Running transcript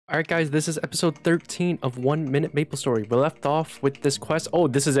Alright guys, this is episode 13 of 1 Minute Maplestory. We left off with this quest. Oh,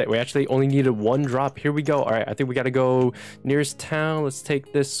 this is it. We actually only needed one drop. Here we go. Alright, I think we gotta go nearest town. Let's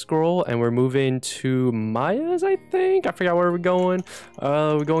take this scroll and we're moving to Maya's, I think. I forgot where we're going.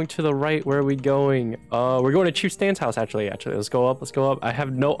 We're going to the right. Where are we going? We're going to Chief Stan's house, actually. Let's go up. Let's go up. I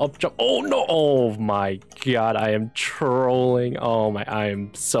have no up jump. Oh no! Oh my god, I am trolling. Oh my, I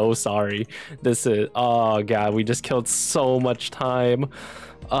am so sorry. This is, oh god, we just killed so much time.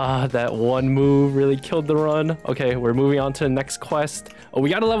 That one move really killed the run. Okay, we're moving on to the next quest. Oh, we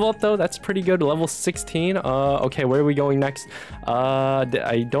gotta level up though. That's pretty good. Level 16. Okay, where are we going next?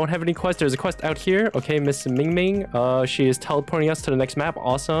 I don't have any quests. There's a quest out here. Okay, Miss Ming Ming. She is teleporting us to the next map.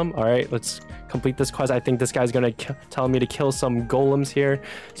 Awesome. All right, let's complete this quest. I think this guy's gonna tell me to kill some golems here.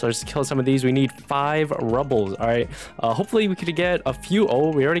 So let's kill some of these. We need 5 rubbles. All right. Hopefully we could get a few.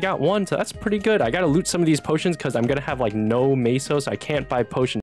 Oh, we already got one. So that's pretty good. I gotta loot some of these potions because I'm gonna have like no meso, so I can't buy potions.